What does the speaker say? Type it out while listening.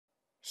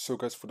So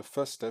guys, for the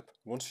first step,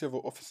 once you have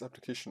an Office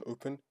application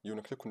open, you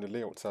want to click on the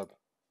Layout tab.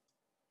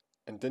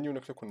 And then you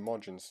want to click on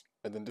Margins,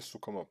 and then this will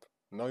come up.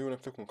 Now you want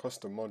to click on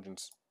Custom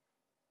Margins.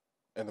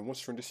 And then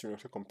once you're in this, you want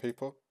to click on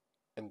Paper.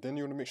 And then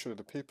you want to make sure that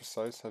the paper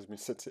size has been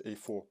set to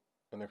A4.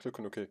 And then click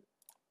on OK.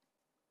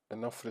 And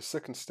now for the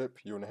second step,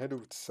 you want to head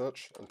over to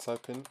Search and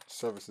type in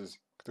Services.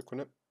 Click on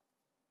it.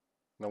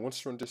 Now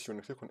once you're on this, you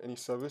want to click on any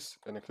service,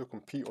 and then click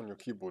on P on your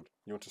keyboard.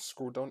 You want to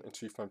scroll down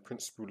until you find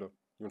Print Spooler.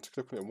 You want to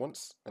click on it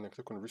once, and then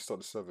click on Restart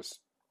the service.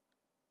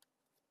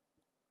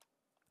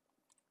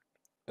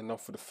 And now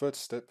for the third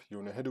step, you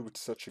want to head over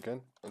to Search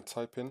again and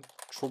type in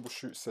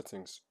Troubleshoot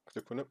Settings.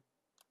 Click on it.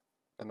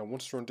 And now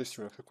once you're on this,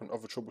 you want to click on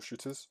Other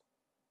Troubleshooters.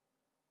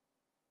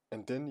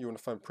 And then you want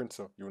to find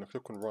Printer. You want to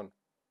click on Run.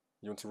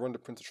 You want to run the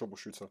Printer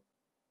Troubleshooter.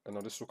 And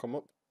now this will come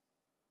up.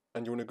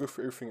 And you want to go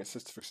through everything it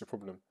says to fix your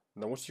problem.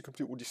 Now once you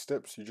complete all these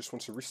steps, you just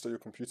want to restart your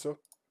computer,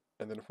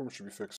 and then the problem should be fixed.